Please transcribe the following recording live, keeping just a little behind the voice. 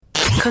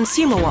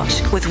Consumer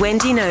Watch with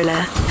Wendy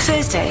Knowler.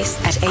 Thursdays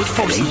at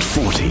 8:40.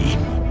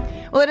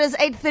 8:40. Well, it is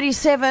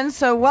 8:37,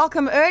 so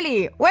welcome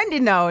early. Wendy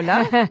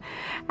Knowler.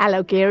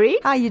 Hello, Gary.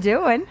 How you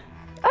doing?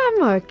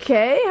 I'm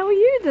okay. How are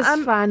you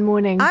this fine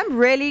morning? I'm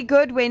really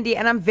good, Wendy,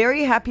 and I'm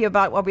very happy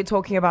about what we're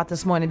talking about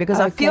this morning because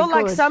I feel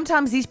like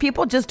sometimes these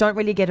people just don't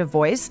really get a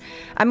voice.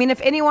 I mean, if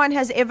anyone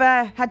has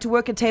ever had to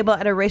work a table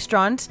at a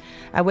restaurant,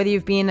 whether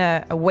you've been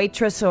a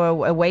waitress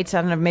or a waiter,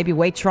 I don't know, maybe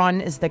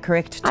waitron is the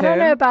correct term. I don't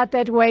know about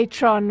that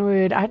waitron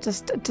word. It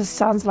just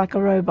sounds like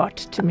a robot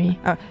to me.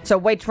 So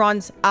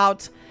waitron's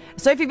out.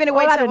 So if you've been a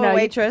waiter or a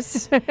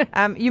waitress,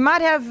 you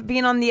might have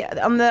been on the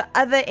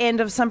other end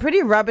of some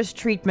pretty rubbish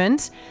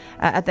treatment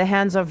at the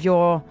hands of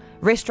your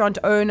restaurant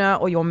owner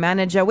or your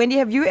manager. Wendy,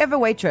 have you ever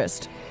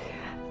waitressed?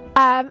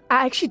 I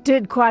actually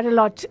did quite a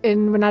lot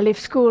when I left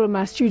school in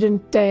my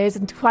student days,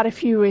 and quite a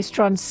few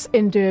restaurants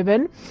in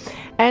Durban.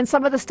 And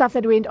some of the stuff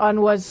that went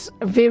on was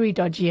very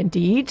dodgy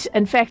indeed.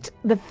 In fact,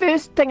 the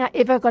first thing I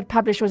ever got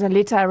published was a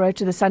letter I wrote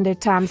to the Sunday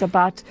Times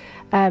about,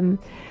 I'm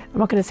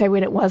not going to say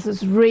when it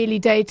was really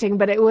dating,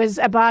 but it was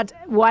about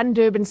one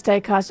Durban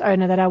steakhouse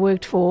owner that I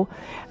worked for,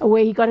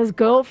 where he got his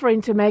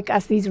girlfriend to make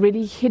us these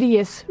really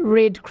hideous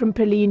red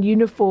crimpoline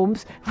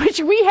uniforms,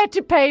 which we had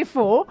to pay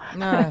for,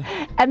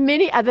 and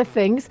many other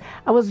things.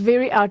 I was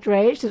very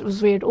outraged. It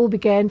was where it all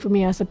began for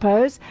me, I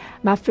suppose,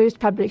 my first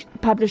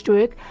published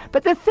work.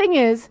 But the thing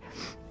is,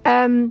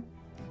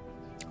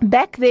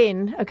 back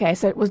then,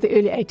 so it was the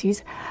early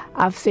 80s,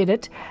 I've said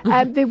it,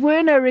 there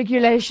were no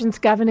regulations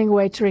governing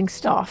waitering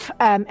staff,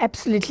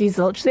 absolutely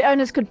zilch. The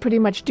owners could pretty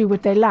much do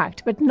what they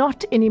liked, but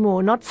not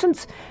anymore, not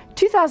since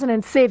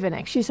 2007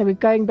 actually, so we're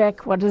going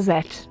back, what is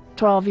that,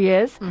 12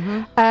 years,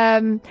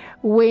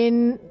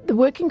 when the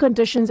working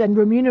conditions and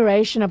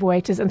remuneration of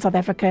waiters in South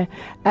Africa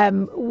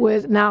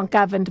was now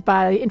governed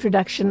by the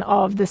introduction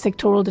of the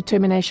Sectoral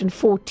Determination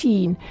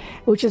 14,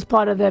 which is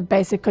part of the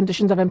Basic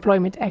Conditions of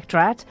Employment Act,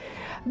 right?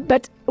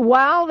 But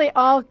while there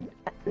are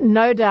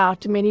no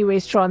doubt many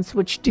restaurants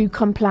which do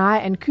comply,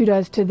 and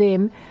kudos to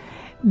them,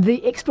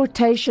 the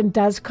exploitation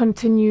does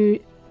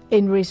continue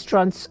in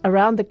restaurants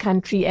around the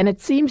country, and it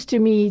seems to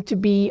me to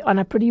be on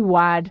a pretty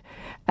wide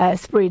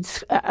spread,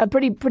 a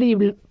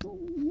pretty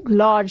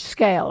large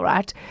scale,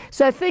 right?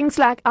 So things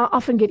like, I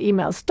often get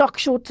emails, stock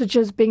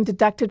shortages being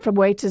deducted from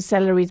waiters'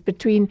 salaries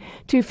between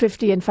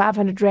 250 and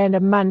 500 Rand a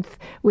month,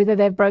 whether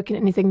they've broken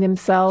anything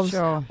themselves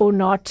or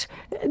not.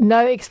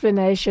 No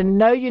explanation,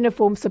 no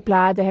uniform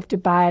supply, they have to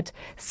buy it.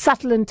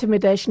 Subtle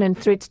intimidation and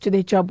threats to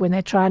their job when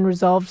they try and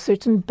resolve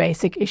certain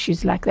basic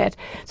issues like that.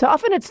 So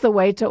often it's the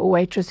waiter or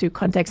waitress who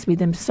contacts me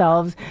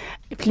themselves,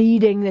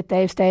 pleading that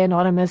they stay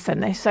anonymous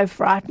and they're so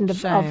frightened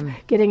of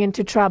getting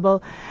into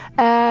trouble.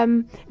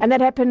 And that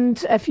happened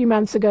a few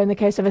months ago in the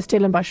case of a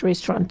Stellenbosch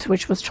restaurant,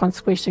 which was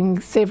transgressing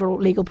several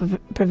legal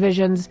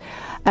provisions,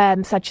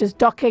 such as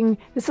docking.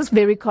 This is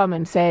very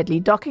common, sadly,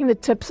 docking the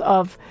tips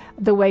of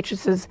the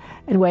waitresses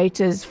and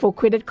waiters for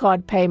credit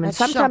card payments.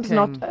 That's sometimes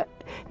shocking.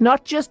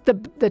 Not just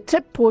the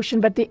tip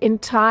portion, but the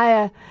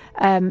entire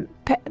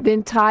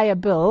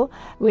bill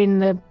when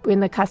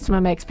the customer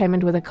makes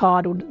payment with a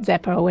card or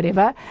Zapper or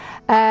whatever.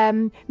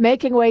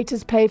 Making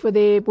waiters pay for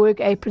their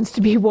work aprons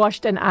to be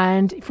washed and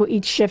ironed for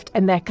each shift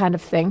and that kind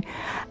of thing.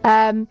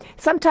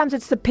 Sometimes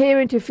it's the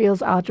parent who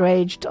feels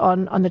outraged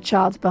on the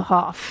child's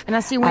behalf. And I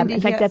see, Wendy, in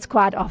fact, that's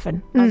quite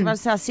often. I was about to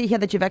say, I see here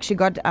that you've actually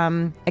got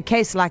a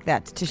case like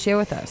that to share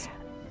with us.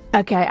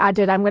 Okay, I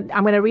did. I'm going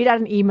to read out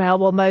an email,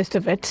 well, most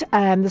of it.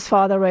 This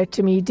father wrote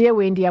to me, "Dear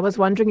Wendy, I was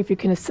wondering if you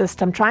can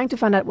assist. I'm trying to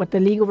find out what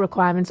the legal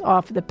requirements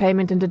are for the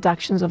payment and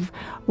deductions of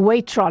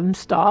waitron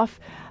staff.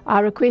 I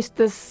request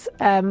this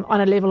on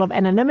a level of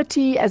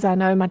anonymity, as I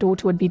know my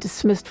daughter would be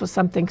dismissed for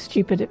something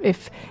stupid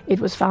if it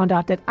was found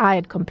out that I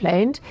had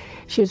complained.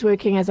 She was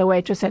working as a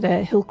waitress at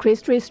a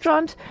Hillcrest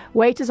restaurant.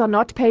 Waiters are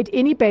not paid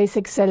any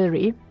basic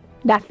salary,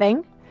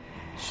 nothing.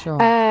 Sure.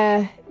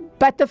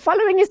 But the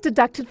following is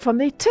deducted from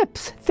their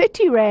tips.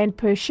 30 Rand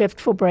per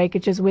shift for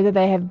breakages, whether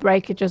they have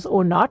breakages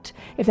or not.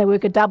 If they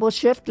work a double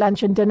shift,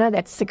 lunch and dinner,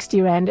 that's 60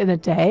 Rand in a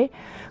day.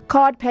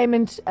 Card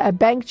payment,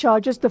 bank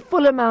charges, the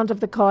full amount of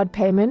the card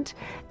payment,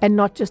 and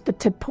not just the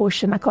tip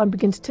portion. I can't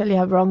begin to tell you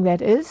how wrong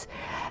that is.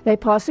 They're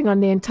passing on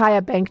the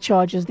entire bank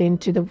charges then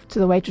to the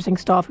waitressing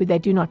staff, who they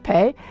do not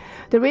pay.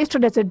 The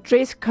restaurant has a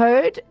dress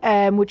code,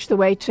 which the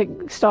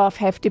waiting staff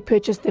have to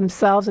purchase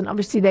themselves, and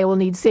obviously they will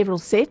need several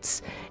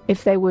sets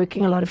if they're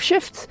working a lot of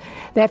shifts.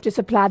 They have to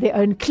supply their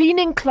own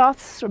cleaning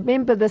cloths.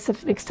 Remember this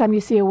if next time you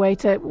see a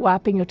waiter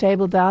wiping your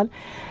table down.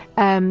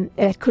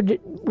 It could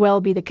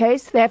well be the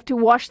case. They have to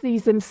wash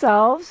these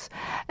themselves.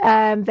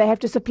 They have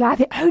to supply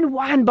their own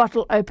wine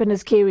bottle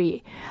openers,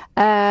 Kerry.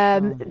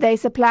 They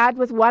supplied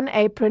with one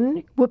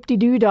apron,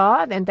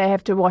 whoop-de-doo-dah, and they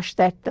have to wash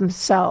that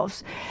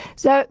themselves.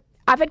 So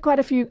I've had quite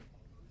a few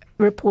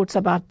reports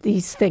about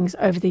these things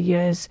over the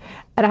years,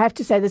 and I have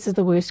to say this is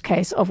the worst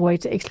case of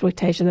waiter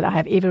exploitation that I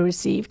have ever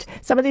received.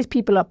 Some of these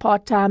people are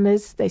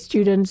part-timers, they're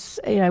students,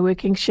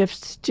 working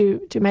shifts to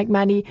make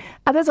money.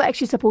 Others are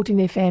actually supporting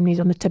their families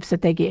on the tips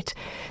that they get.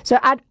 So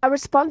I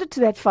responded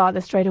to that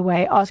father straight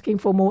away, asking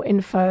for more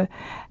info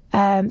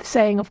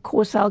saying, of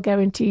course, I'll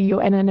guarantee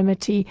your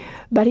anonymity.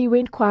 But he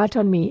went quiet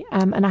on me.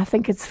 And I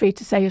think it's fair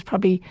to say he was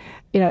probably,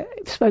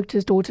 spoke to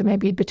his daughter.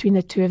 Maybe between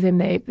the two of them,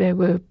 they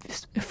were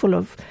full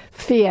of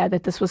fear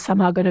that this was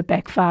somehow going to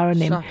backfire on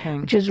them,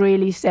 Shocking. which is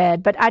really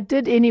sad. But I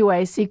did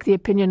anyway seek the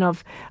opinion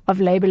of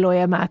Labour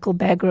lawyer Michael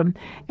Bagram.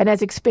 And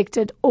as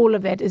expected, all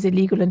of that is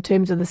illegal in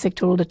terms of the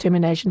sectoral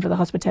determination for the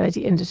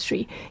hospitality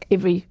industry.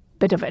 Every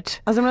bit of it.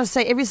 I was going to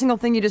say every single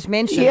thing you just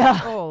mentioned. Yeah.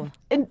 Oh.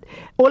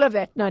 All of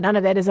that. No, none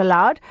of that is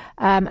allowed.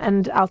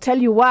 And I'll tell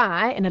you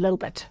why in a little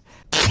bit.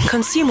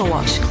 Consumer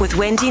Watch with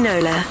Wendy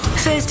Knowler.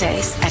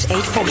 Thursdays at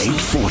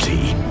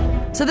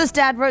 8:40. So this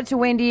dad wrote to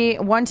Wendy,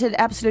 wanted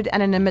absolute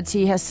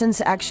anonymity, has since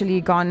actually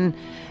gone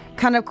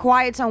kind of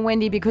quiet on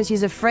Wendy because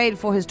he's afraid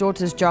for his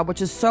daughter's job,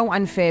 which is so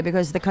unfair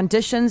because the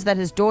conditions that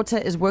his daughter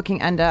is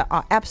working under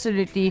are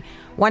absolutely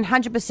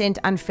 100%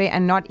 unfair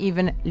and not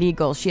even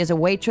legal. She is a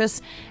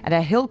waitress at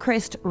a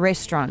Hillcrest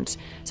restaurant.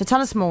 So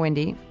tell us more,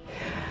 Wendy.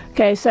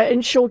 Okay, so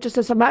in short, just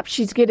to sum up,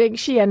 she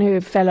and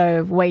her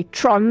fellow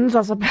waitrons,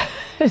 I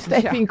suppose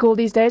they've been called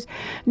these days,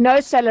 no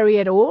salary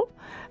at all.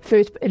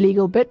 First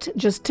illegal bit,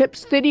 just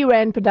tips, 30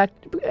 Rand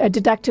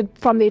deducted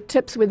from their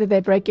tips, whether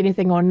they break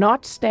anything or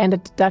not,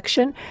 standard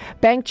deduction.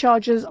 Bank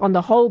charges on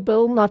the whole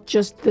bill, not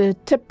just the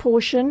tip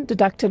portion,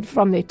 deducted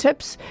from their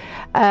tips.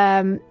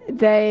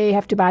 They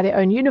have to buy their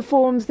own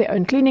uniforms, their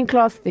own cleaning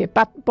cloths, their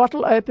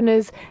bottle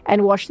openers,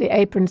 and wash their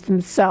aprons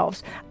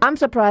themselves. I'm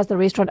surprised the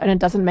restaurant owner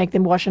doesn't make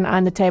them wash and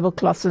iron the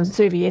tablecloths and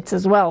serviettes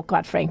as well,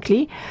 quite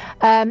frankly.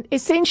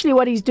 Essentially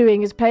what he's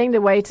doing is paying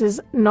the waiters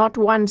not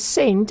 1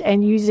 cent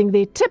and using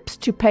their tips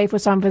to pay for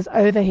some of his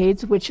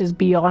overheads, which is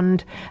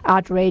beyond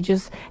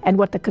outrageous, and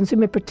what the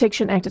Consumer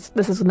Protection Act,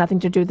 this has nothing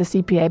to do with the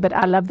CPA, but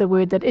I love the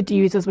word that it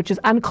uses, which is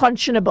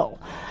unconscionable.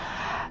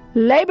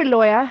 Labour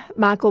lawyer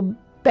Michael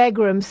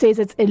Bagram says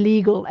it's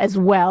illegal as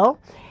well.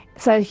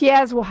 So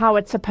here's how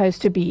it's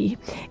supposed to be.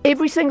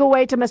 Every single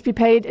waiter must be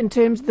paid in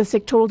terms of the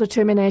sectoral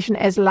determination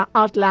as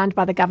outlined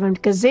by the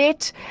Government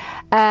Gazette.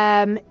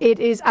 It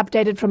is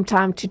updated from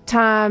time to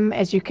time,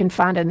 as you can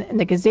find in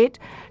the Gazette.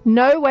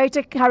 No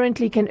waiter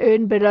currently can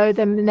earn below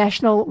the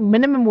national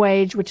minimum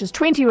wage, which is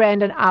 20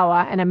 Rand an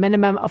hour and a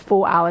minimum of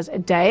 4 hours a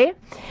day.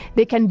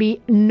 There can be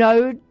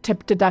no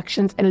tip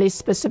deductions unless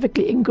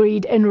specifically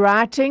agreed in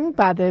writing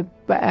by the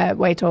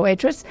waiter or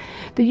waitress.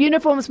 The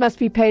uniforms must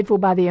be paid for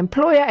by the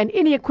employer, and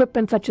any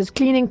equipment such as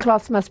cleaning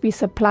cloths must be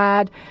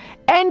supplied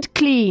and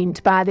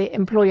cleaned by the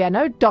employer.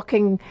 No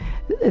docking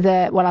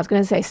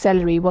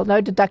salary. Well,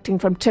 no deducting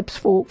from tips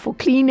for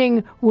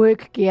cleaning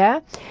work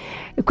gear.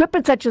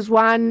 Equipment such as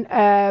wine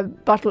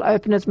bottle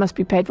openers must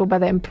be paid for by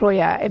the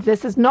employer. If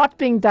this is not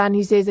being done,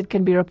 he says it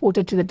can be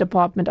reported to the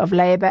Department of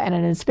Labour and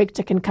an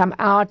inspector can come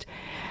out.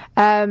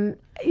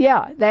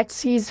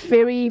 He's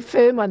very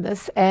firm on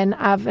this, and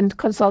I've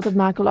consulted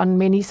Michael on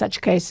many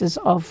such cases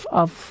of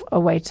a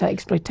waiter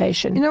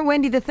exploitation. You know,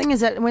 Wendy, the thing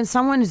is that when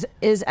someone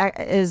is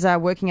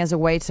working as a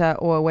waiter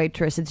or a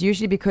waitress, it's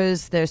usually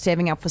because they're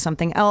saving up for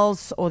something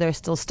else or they're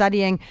still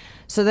studying,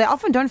 so they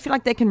often don't feel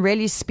like they can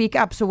really speak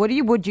up. So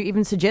would you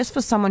even suggest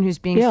for someone who's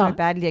being so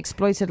badly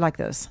exploited like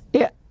this?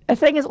 Yeah. The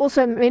thing is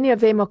also many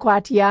of them are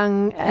quite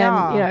young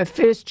and,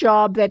 first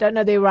job, they don't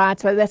know their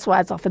rights. So that's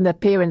why it's often the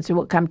parents who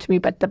will come to me.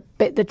 But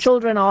the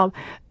children are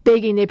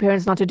begging their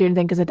parents not to do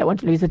anything because they don't want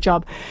to lose the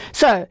job.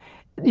 So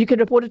you can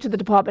report it to the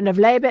Department of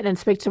Labour. An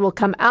inspector will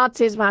come out,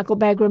 says Michael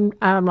Bagram.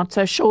 I'm not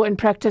so sure in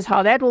practice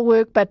how that will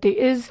work, but there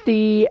is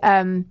the...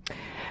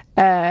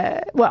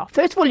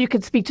 first of all, you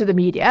can speak to the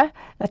media.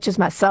 That's just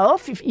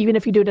myself. Even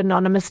if you do it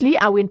anonymously.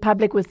 I went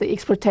public with the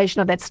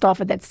exploitation of that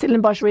staff at that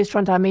Stellenbosch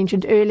restaurant I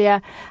mentioned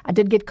earlier. I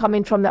did get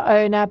comment from the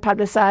owner,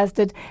 publicised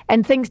it,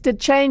 and things did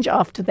change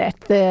after that.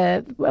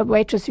 The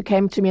waitress who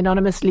came to me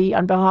anonymously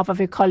on behalf of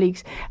her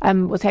colleagues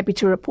was happy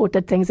to report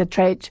that things had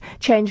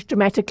changed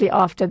dramatically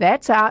after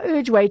that. So I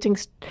urge waiting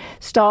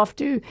staff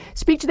to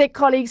speak to their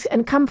colleagues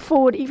and come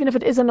forward, even if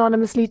it is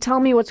anonymously. Tell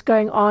me what's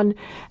going on,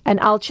 and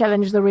I'll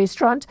challenge the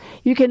restaurant.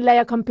 You can lay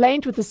a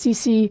complaint with the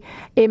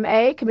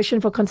CCMA, Commission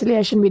for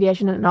Conciliation,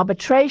 Mediation and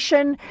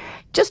Arbitration.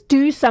 Just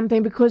do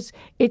something because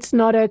it's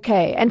not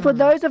okay. And for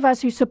those of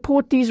us who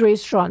support these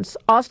restaurants,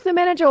 ask the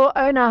manager or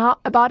owner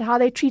about how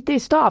they treat their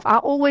staff. I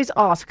always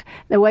ask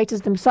the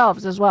waiters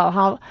themselves as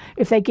well,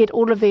 if they get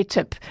all of their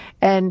tip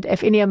and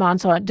if any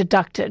amounts are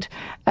deducted.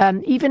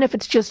 Even if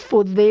it's just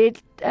for their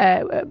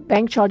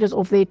bank charges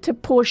off their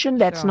tip portion,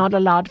 that's not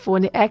allowed for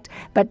in the Act.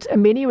 But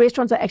many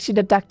restaurants are actually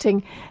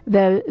deducting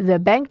the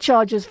bank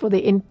charges for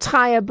the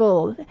entire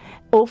bill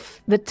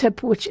off the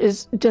tip, which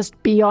is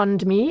just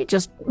beyond me. It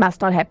just must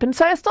not happen.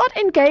 So I start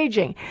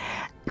engaging.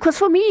 Because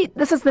for me,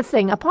 this is the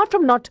thing. Apart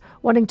from not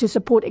wanting to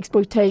support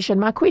exploitation,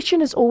 my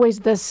question is always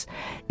this.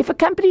 If a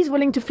company is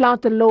willing to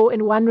flout the law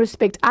in one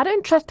respect, I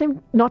don't trust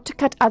them not to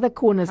cut other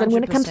corners. 100%. And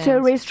when it comes to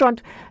a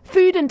restaurant,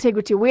 food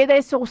integrity, where they're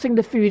sourcing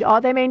the food, are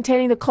they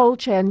maintaining the cold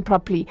chain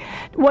properly?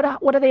 What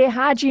are their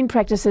hygiene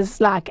practices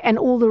like, and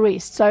all the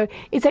rest? So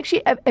it's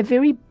actually a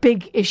very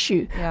big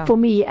issue for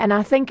me. And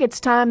I think it's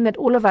time that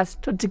all of us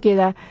stood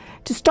together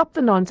to stop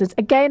the nonsense.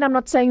 Again, I'm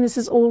not saying this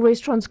is all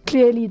restaurants.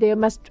 Clearly, there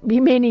must be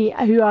many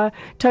who are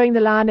towing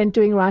the line and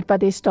doing right by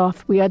their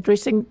staff. We are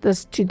addressing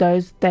this to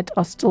those that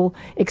are still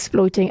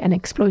exploiting and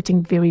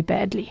exploiting very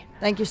badly.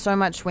 Thank you so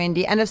much,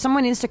 Wendy. And if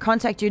someone needs to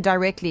contact you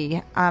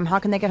directly, how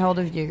can they get hold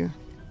of you?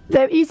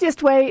 The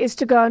easiest way is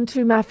to go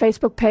onto my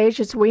Facebook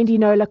page. It's Wendy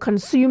Knowler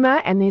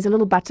Consumer, and there's a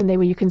little button there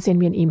where you can send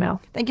me an email.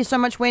 Thank you so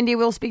much, Wendy.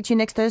 We'll speak to you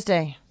next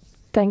Thursday.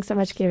 Thanks so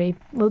much, Kerry.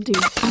 Will do.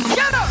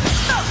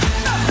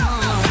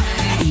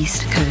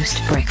 East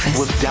Coast Breakfast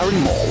with Darren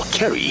Moore,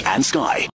 Kerry and Sky.